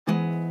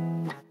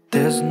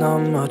There's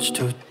not much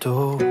to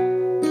do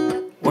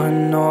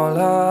when all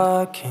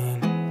I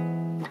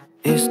can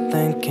is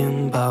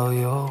thinking about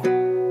you.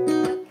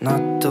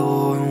 Not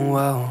doing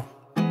well,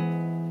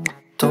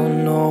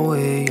 don't know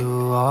where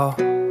you are,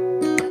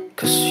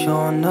 'cause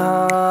you're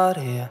not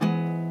here.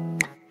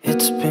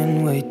 It's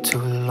been way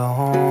too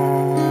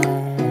long.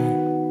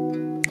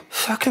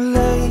 If I could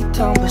lay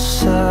down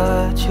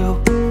beside you,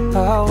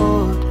 I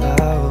would.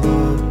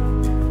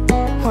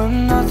 When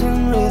nothing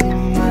really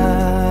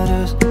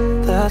matters,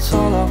 that's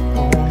all I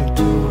wanna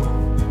do.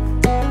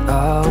 I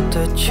hope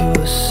that you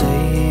are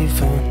safe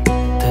and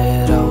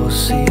that I will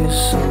see you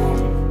soon.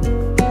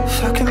 If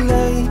I could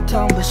lay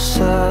down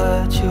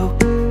beside you,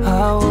 I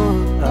would.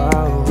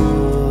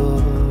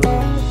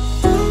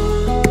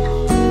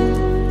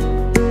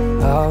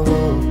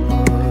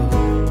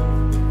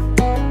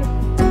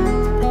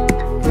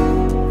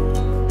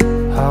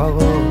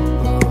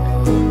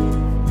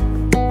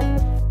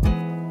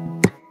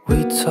 We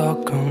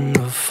talk on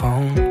the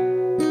phone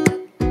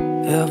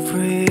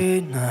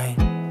every night.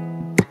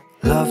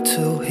 Love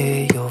to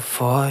hear your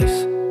voice.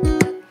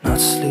 Not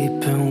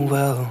sleeping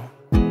well,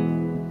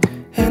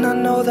 and I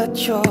know that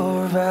you're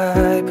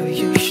right, but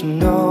you should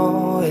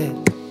know it.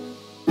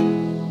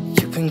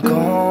 You've been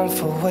gone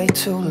for way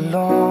too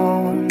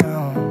long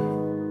now.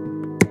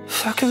 If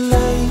I could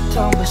lay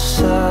down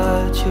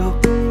beside you,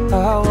 I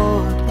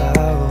would.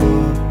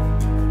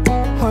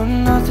 When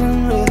nothing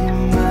really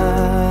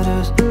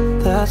matters,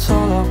 that's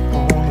all I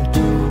wanna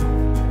do.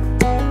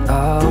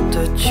 I hope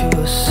that you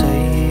are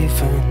safe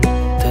and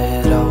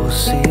that I will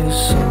see you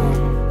soon.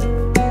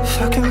 If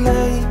I could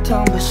lay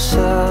down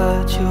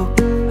beside you,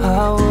 I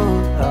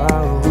would.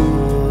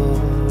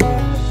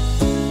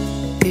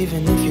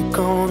 Even if you're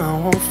gone, I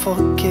won't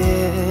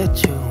forget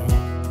you.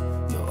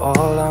 You're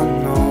all I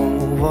know,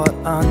 what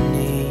I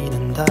need,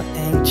 and that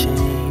ain't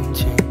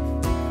changing.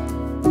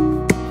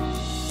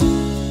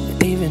 And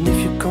even if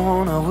you're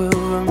gone, I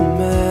will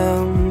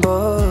remember.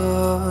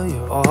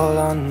 You're all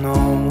I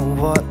know,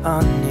 what I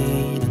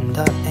need, and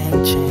that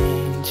ain't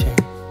changing.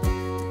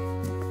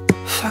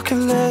 If I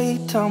could lay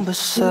down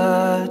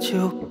beside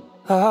you,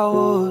 I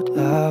would.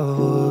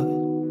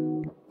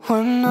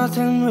 When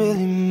nothing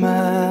really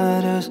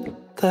matters,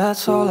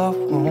 that's all I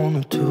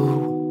wanna do.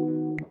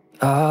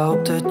 I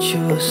hope that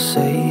you are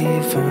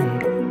safe and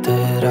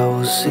that I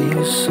will see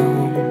you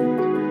soon.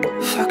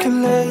 If I could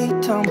lay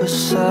down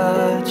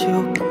beside you,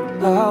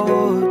 I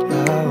would.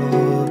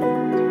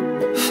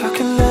 If I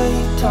could lay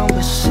down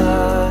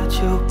beside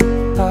you,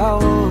 I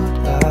would.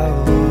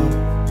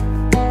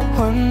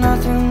 When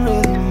nothing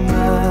really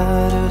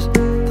matters,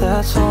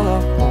 that's all I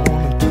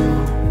wanna do.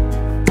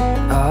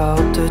 I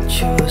hope that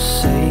you are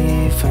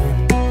safe and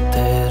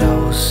that I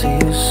will see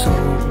you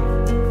soon.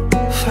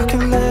 If I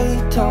could lay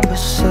down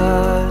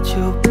beside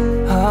you,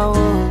 I would.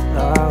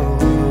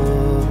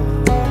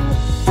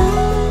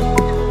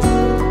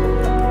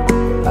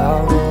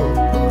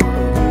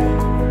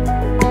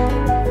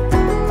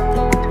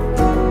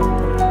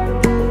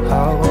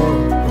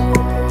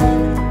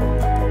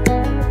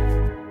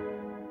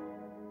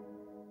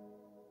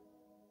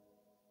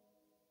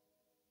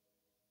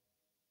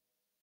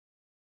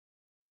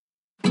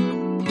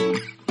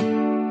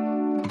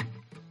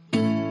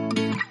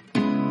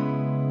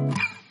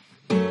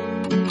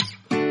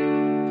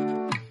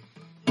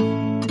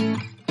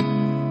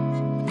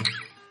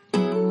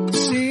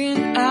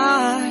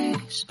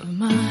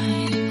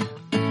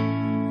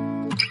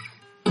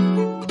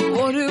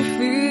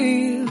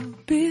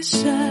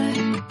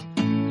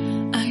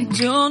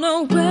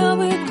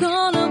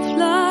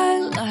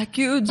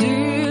 You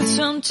did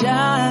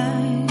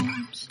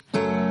sometimes,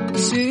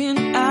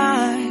 seeing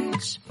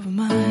eyes of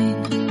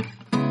mine.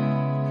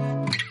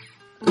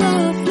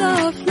 Love,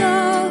 love,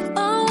 love,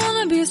 I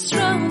wanna be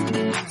strong,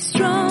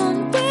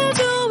 strong. We're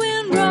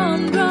doing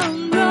wrong,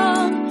 wrong,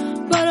 wrong,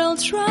 but I'll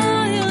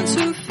try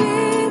to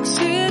fix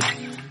it.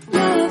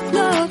 Love,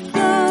 love,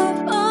 love,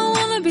 I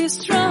wanna be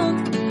strong,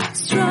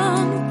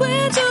 strong.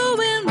 We're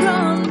doing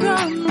wrong,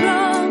 wrong,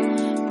 wrong,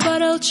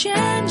 but I'll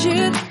change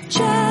it,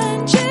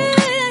 change it.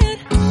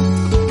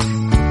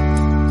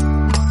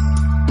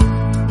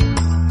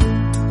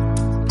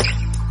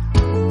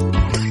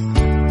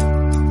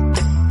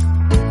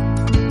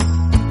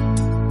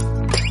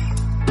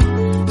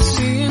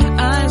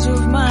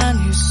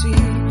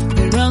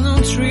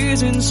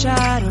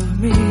 Inside of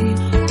me,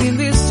 in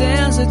this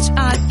desert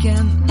I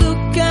can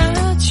look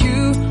at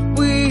you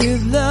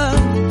with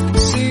love,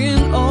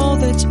 seeing all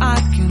that I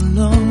can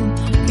learn.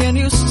 Can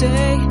you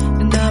stay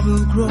and I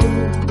will grow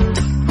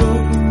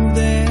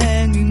the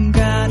hanging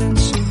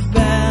gardens of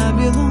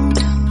Babylon.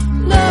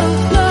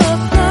 Love,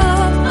 love,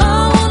 love, I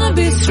wanna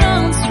be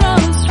strong,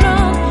 strong,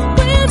 strong.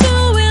 We're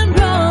doing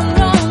wrong,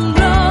 wrong,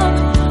 wrong,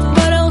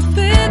 but I'll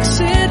fix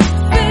it,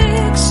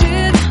 fix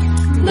it.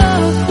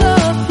 Love,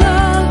 love,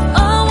 love,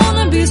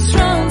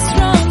 strong,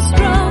 strong,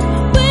 strong.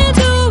 We're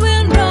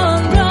doing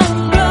wrong, wrong.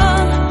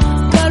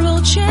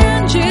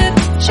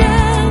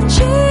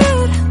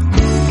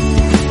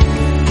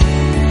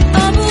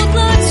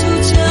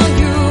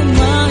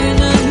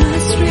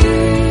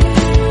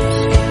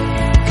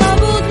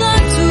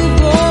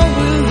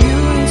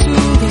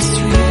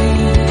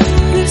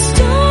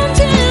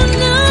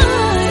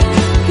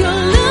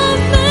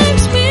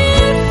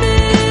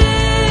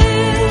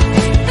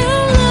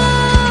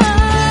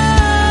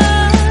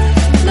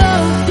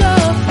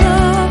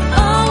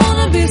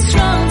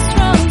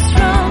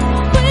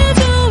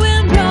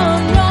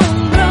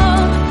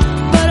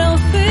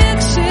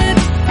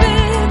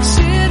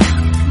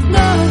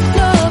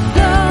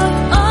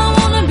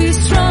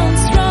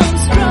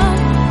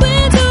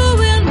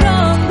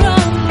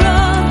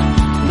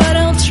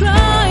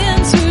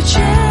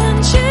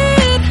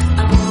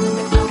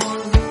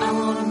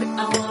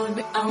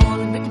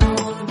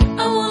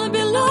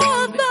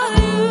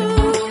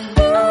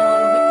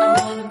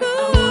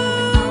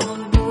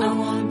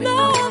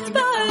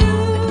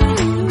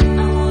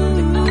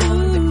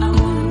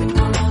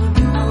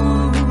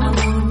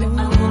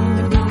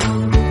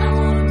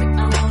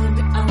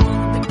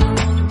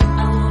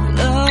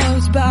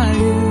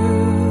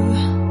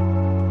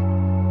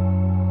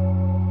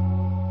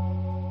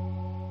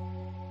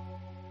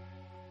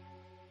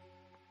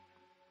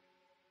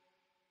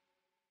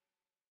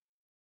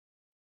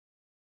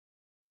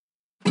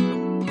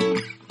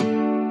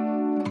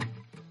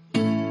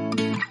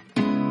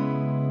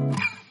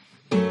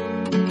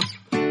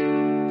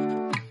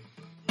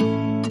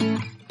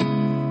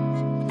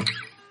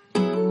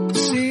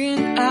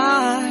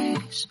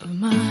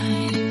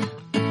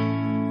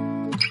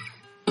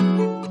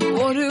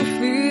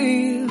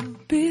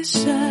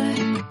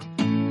 beside.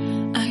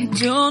 I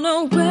don't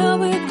know where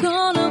we're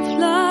gonna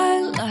fly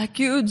like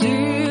you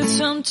did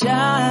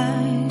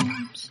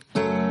sometimes.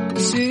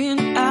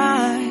 Seeing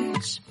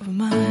eyes of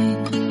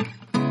mine.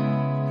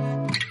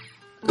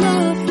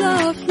 Love,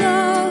 love,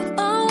 love,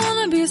 I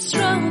wanna be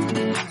strong,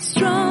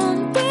 strong.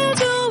 We're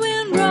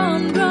doing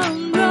wrong, wrong,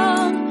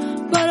 wrong,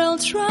 but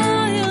I'll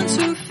try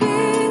to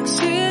fix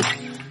it.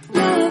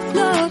 Love,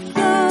 love,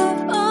 love,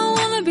 I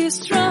wanna be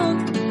strong,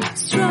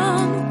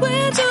 strong.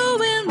 We're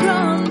doing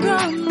wrong,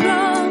 wrong,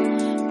 wrong,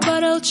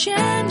 but I'll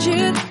change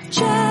it,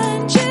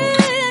 change it.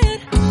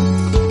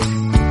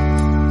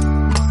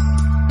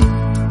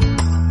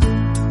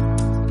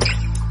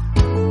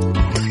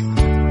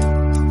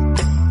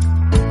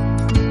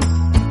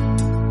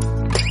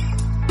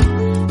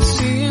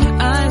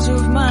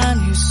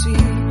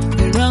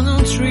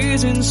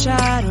 Trees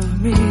inside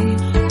of me.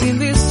 In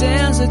this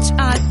desert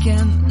I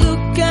can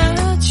look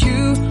at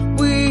you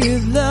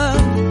with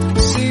love.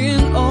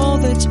 Seeing all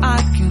that I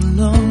can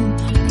learn.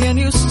 Can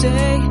you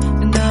stay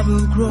and I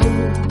will grow?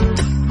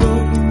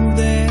 Grow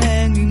the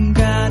hanging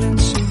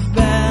gardens of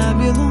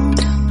Babylon.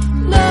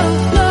 Love,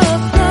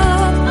 love,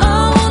 love, I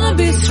wanna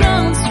be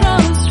strong,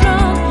 strong,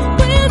 strong.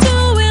 We're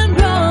doing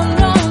wrong,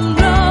 wrong,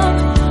 wrong,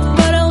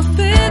 but I'll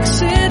fix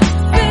it,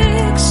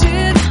 fix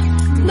it.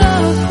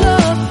 Love,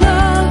 love,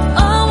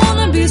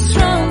 love, be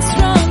strong,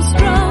 strong,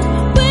 strong.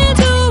 We're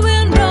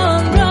doing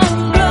wrong, wrong,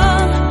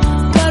 wrong,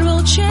 but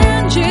we'll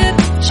change it,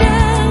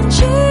 change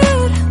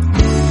it.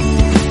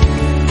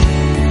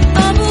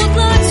 I would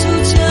like to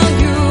tell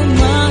you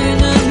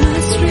mine and my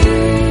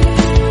street.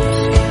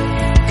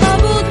 I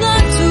would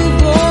like to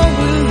go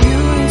with you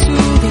into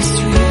the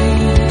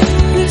street.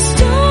 Please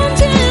don't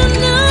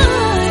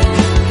deny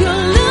your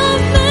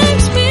love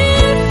makes me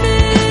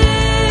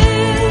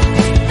feel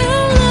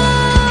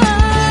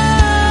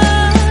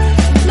alive.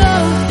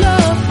 Love,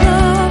 love,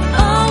 love, I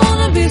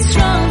wanna be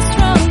strong,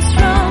 strong,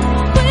 strong.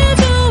 We're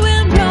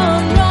doing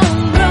wrong, wrong,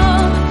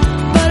 wrong,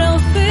 but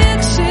I'll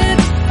fix it,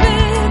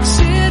 fix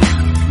it.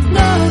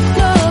 Love,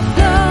 love,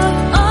 love,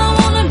 I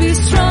wanna be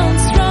strong,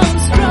 strong,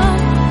 strong.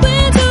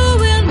 We're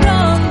doing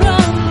wrong,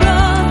 wrong,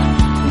 wrong,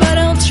 but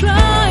I'll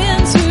try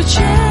to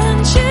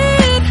change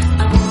it.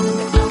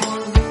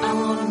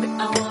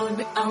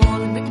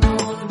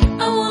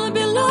 I wanna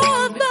be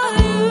loved by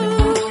you.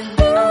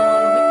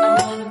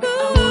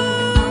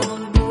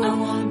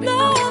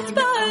 Loved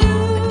by you.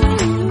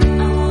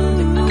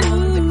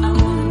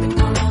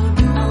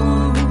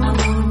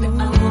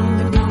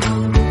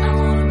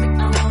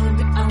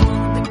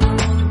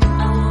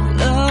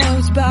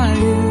 Loved by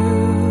you.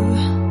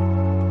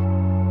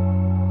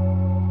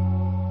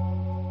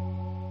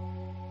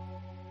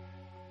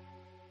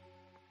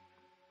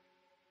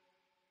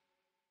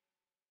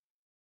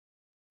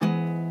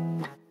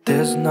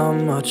 There's not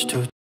much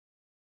to